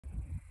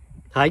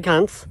Hey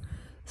cunts.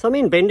 So I'm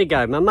in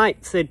Bendigo. My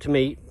mate said to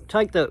me,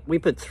 take the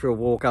whippets for a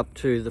walk up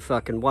to the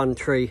fucking One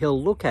Tree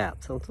Hill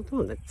lookout. So I thought,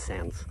 oh, that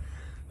sounds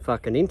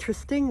fucking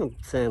interesting. It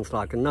sounds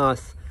like a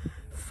nice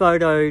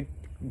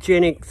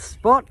photogenic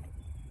spot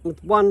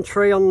with one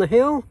tree on the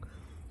hill.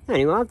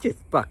 Anyway, I've just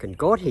fucking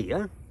got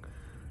here.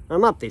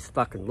 I'm up this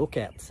fucking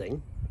lookout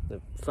thing, the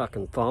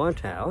fucking fire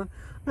tower.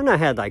 I don't know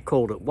how they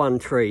called it One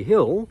Tree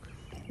Hill.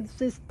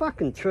 There's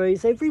fucking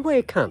trees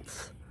everywhere,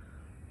 cunts.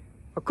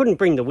 I couldn't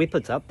bring the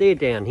whippets up. They're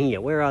down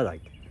here. Where are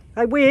they?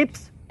 Hey,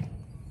 whips.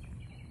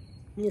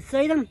 Can you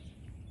see them?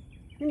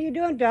 What are you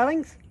doing,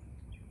 darlings?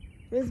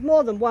 There's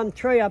more than one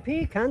tree up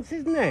here, cunts,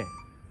 isn't there?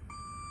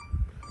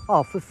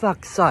 Oh, for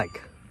fuck's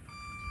sake.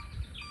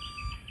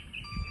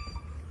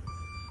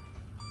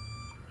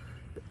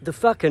 The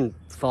fucking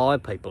fire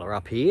people are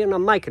up here and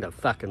I'm making a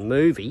fucking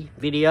movie,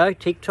 video,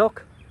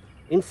 TikTok,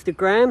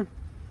 Instagram.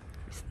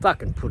 He's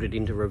fucking put it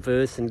into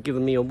reverse and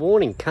given me a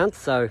warning, cunts,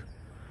 so...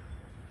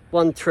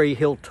 One Tree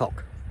Hill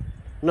talk.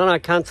 No,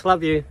 cunts,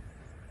 love you.